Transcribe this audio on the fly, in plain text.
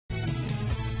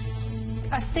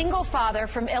A single father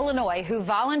from Illinois who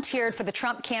volunteered for the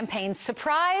Trump campaign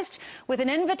surprised with an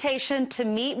invitation to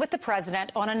meet with the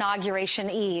president on Inauguration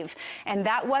Eve. And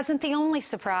that wasn't the only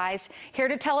surprise. Here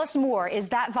to tell us more is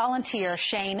that volunteer,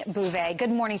 Shane Bouvet. Good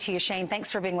morning to you, Shane. Thanks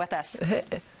for being with us.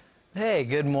 Hey,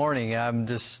 good morning. I'm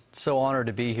just so honored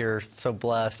to be here, so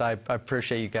blessed. I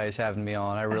appreciate you guys having me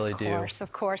on. I really do. Of course,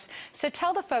 of course. So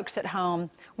tell the folks at home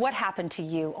what happened to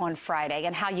you on Friday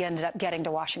and how you ended up getting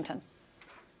to Washington.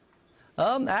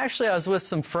 Actually, I was with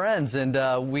some friends,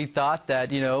 and we thought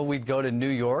that, we'd go to New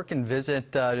York and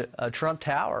visit Trump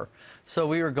Tower. So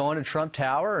we were going to Trump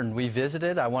Tower, and we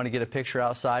visited. I wanted to get a picture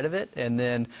outside of it, and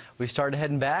then we started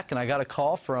heading back, and I got a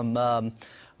call from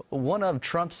one of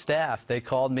Trump's staff. They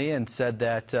called me and said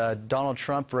that Donald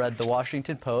Trump read the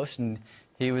Washington Post, and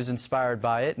he was inspired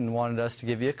by it and wanted us to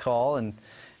give you a call.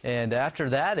 And after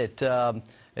that, it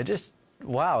just...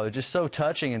 wow, it's just so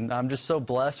touching, and I'm just so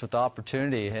blessed with the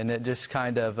opportunity. And it just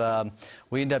kind of,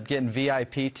 we ended up getting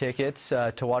VIP tickets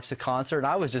to watch the concert, and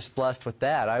I was just blessed with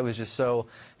that. I was just so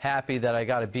happy that I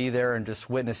got to be there and just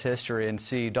witness history and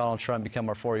see Donald Trump become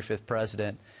our 45th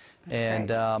president. And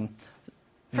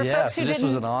yeah, so this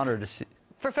was an honor to see.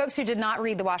 For folks who did not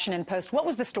read the Washington Post, what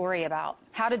was the story about?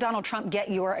 How did Donald Trump get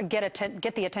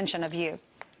the attention of you?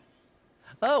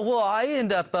 Oh, well, I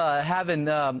end up having,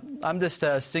 I'm just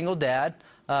a single dad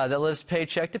that lives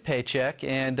paycheck to paycheck,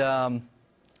 and I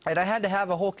had to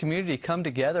have a whole community come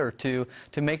together to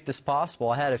make this possible.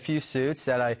 I had a few suits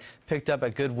that I picked up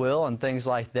at Goodwill and things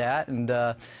like that, and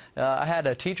I had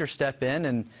a teacher step in,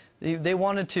 and they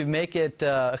wanted to make it,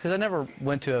 because I never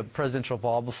went to a presidential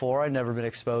ball before. I'd never been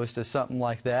exposed to something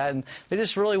like that, and they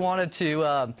just really wanted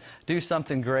to do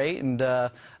something great, and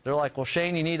they're like, well,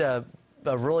 Shane, you need a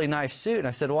really nice suit. And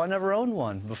I said, well, I never owned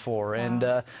one before. Wow.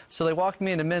 And so they walked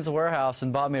me into Men's Warehouse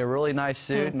and bought me a really nice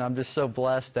suit. And I'm just so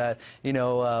blessed that,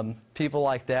 people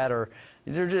like that are,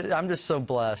 I'm just so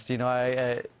blessed.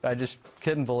 I just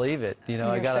couldn't believe it.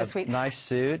 I got a nice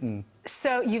suit. And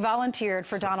so you volunteered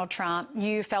for Donald Trump.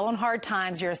 You fell on hard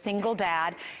times. You're a single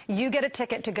dad. You get a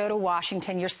ticket to go to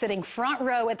Washington. You're sitting front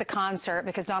row at the concert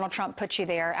because Donald Trump put you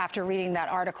there after reading that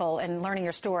article and learning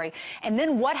your story. And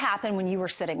then what happened when you were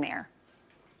sitting there?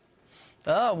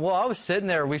 Well, I was sitting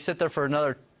there. We sit there for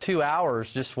another 2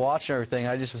 hours just watching everything.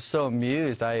 I just was so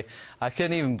amused. I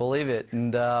couldn't even believe it.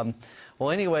 And, well,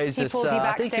 anyways, he pulled you I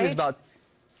backstage? think he was about,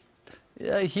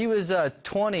 he was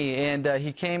 20, and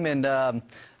he came in,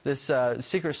 this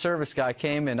Secret Service guy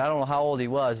came in. I don't know how old he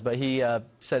was, but he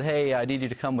said, hey, I need you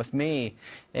to come with me.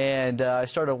 And I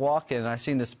started walking, and I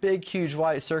seen this big, huge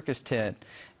white circus tent.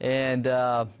 And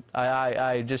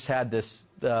I just had this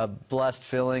blessed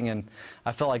feeling, and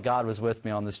I felt like God was with me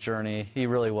on this journey. He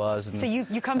really was. And, so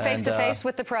you come face to face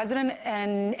with the president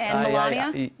and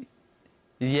Melania?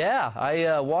 Yeah,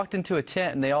 I walked into a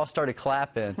tent and they all started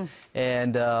clapping,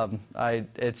 and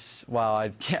it's wow, I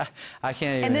can't even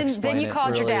explain it. And then you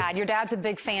called your dad. Your dad's a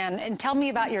big fan, and tell me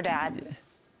about your dad.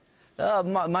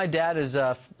 My dad is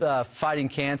fighting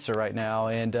cancer right now,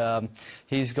 and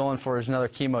he's going for another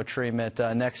chemo treatment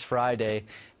next Friday.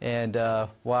 And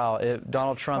wow,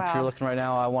 Donald Trump, if you're looking right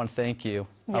now, I want to thank you.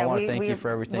 Yeah, I want to thank you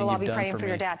for everything you've done for me. We'll all be praying for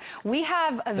your dad. We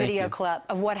have a video clip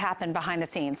of what happened behind the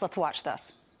scenes. Let's watch this.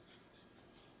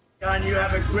 John, you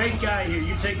have a great guy here.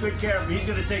 You take good care of him. He's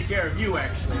going to take care of you,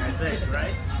 actually, I think,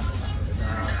 right?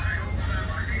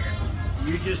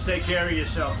 You just take care of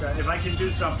yourself. If I can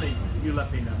do something, you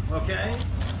let me know, okay?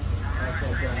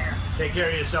 Take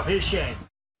care of yourself. Here's Shane.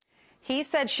 He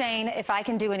said, Shane, if I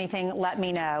can do anything, let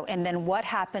me know. And then what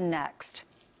happened next?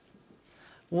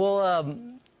 Well,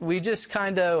 we just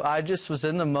I just was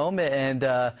in the moment, and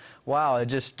wow, it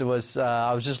just was,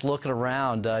 I was just looking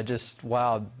around,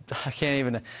 wow, I can't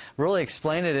even really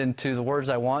explain it into the words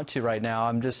I want to right now.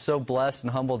 I'm just so blessed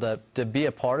and humbled to be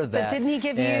a part of that. But didn't he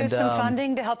give you some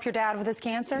funding to help your dad with his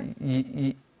cancer?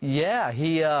 Yeah,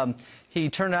 he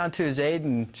turned down to his aide,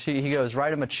 and he goes,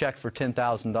 write him a check for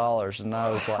 $10,000, and I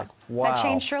was like, wow. That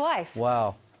changed your life.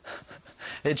 Wow.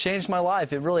 It changed my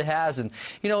life. It really has. And,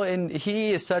 and he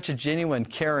is such a genuine,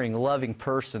 caring, loving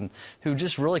person who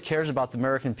just really cares about the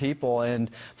American people. And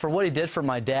for what he did for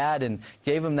my dad and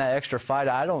gave him that extra fight,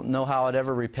 I don't know how I'd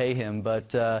ever repay him.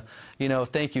 But,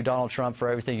 thank you, Donald Trump, for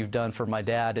everything you've done for my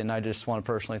dad. And I just want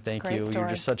to personally thank you. You're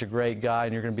just such a great guy,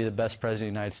 and you're going to be the best president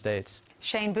of the United States.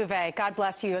 Shane Bouvet, God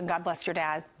bless you, and God bless your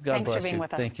dad. Thanks for being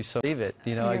with us. Thank you so much.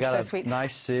 I got a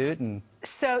nice suit. And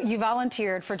so you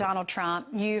volunteered for Donald Trump.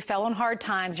 You fell on hard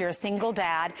times. You're a single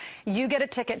dad. You get a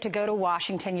ticket to go to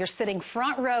Washington. You're sitting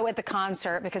front row at the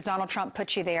concert because Donald Trump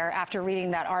put you there after reading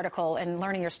that article and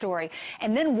learning your story.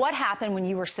 And then what happened when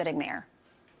you were sitting there?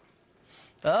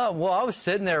 Well, I was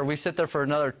sitting there. We sit there for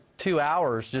another 2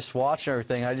 hours just watching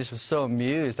everything. I just was so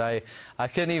amused. I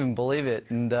couldn't even believe it.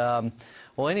 And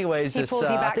well, anyways, he pulled you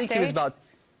I think he was backstage?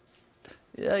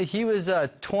 about he was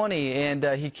 20, and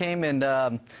he came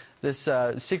in. This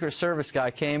Secret Service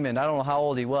guy came in. I don't know how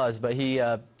old he was, but he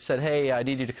said, "Hey, I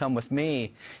need you to come with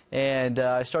me." And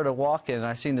I started walking, and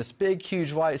I seen this big,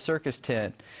 huge white circus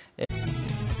tent.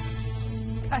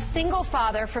 A single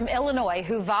father from Illinois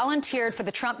who volunteered for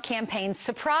the Trump campaign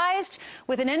surprised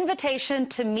with an invitation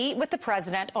to meet with the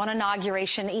president on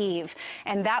Inauguration Eve.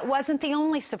 And that wasn't the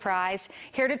only surprise.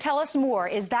 Here to tell us more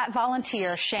is that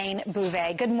volunteer, Shane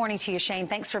Bouvet. Good morning to you, Shane.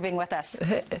 Thanks for being with us.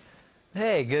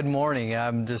 Hey, good morning.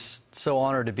 I'm just so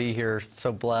honored to be here,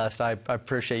 so blessed. I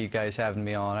appreciate you guys having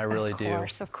me on. I really do. Of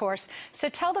course, of course. So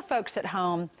tell the folks at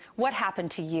home what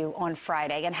happened to you on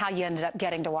Friday and how you ended up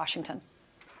getting to Washington.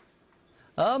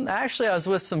 Actually, I was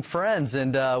with some friends,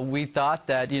 and we thought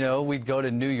that, we'd go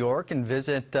to New York and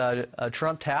visit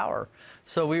Trump Tower.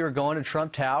 So we were going to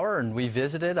Trump Tower, and we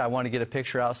visited. I wanted to get a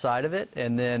picture outside of it,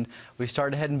 and then we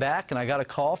started heading back, and I got a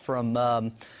call from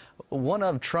one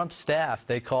of Trump's staff.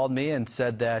 They called me and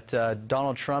said that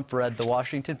Donald Trump read the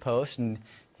Washington Post, and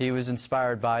he was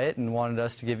inspired by it and wanted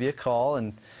us to give you a call.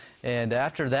 And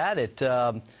after that, it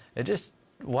just...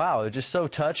 wow, it's just so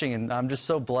touching, and I'm just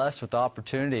so blessed with the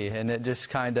opportunity. And it just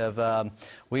kind of,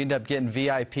 we ended up getting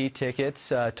VIP tickets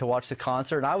to watch the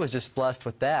concert, and I was just blessed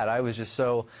with that. I was just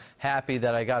so happy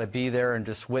that I got to be there and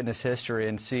just witness history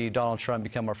and see Donald Trump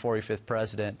become our 45th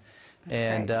president.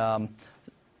 And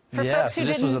yeah, so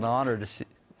this was an honor to see.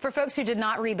 For folks who did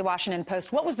not read the Washington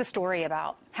Post, what was the story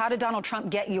about? How did Donald Trump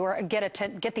get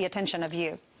the attention of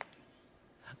you?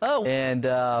 Oh, and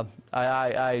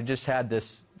I just had this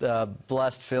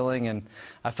blessed feeling, and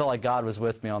I felt like God was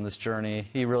with me on this journey.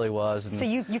 He really was. And, so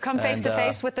you come face to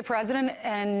face with the president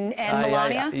and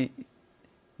Melania?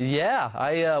 Yeah,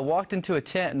 I walked into a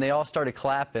tent and they all started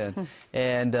clapping,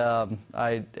 and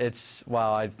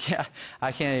wow, I can't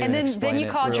even explain it. And then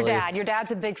you called really. your dad. Your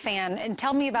dad's a big fan, and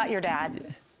tell me about your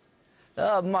dad.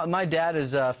 My dad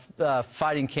is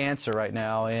fighting cancer right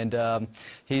now, and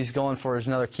he's going for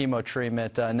another chemo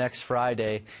treatment next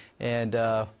Friday. And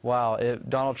wow,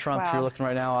 Donald Trump, if you're looking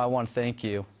right now, I want to thank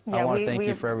you. Yeah, I want to thank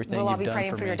you for everything you've done for me. We'll all be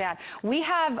praying for your dad. We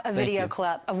have a video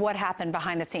clip of what happened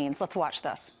behind the scenes. Let's watch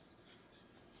this.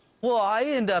 Well, I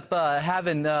end up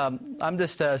having, I'm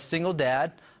just a single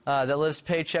dad that lives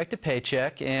paycheck to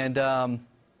paycheck, and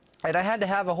I had to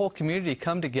have a whole community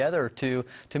come together to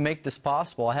make this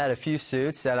possible. I had a few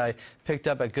suits that I picked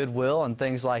up at Goodwill and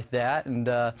things like that, and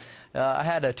I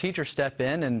had a teacher step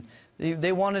in, and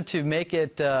they wanted to make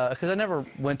it, because I never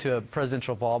went to a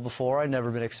presidential ball before. I'd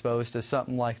never been exposed to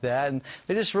something like that, and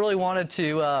they just really wanted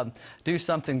to do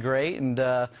something great, and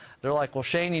they're like, well,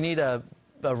 Shane, you need a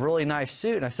really nice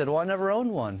suit. And I said, well, I never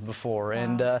owned one before. Wow.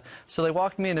 And so they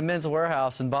walked me into Men's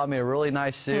Warehouse and bought me a really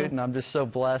nice suit, and I'm just so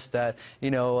blessed that,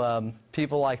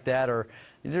 people like that are,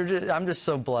 I'm just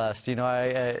so blessed.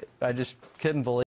 I just couldn't believe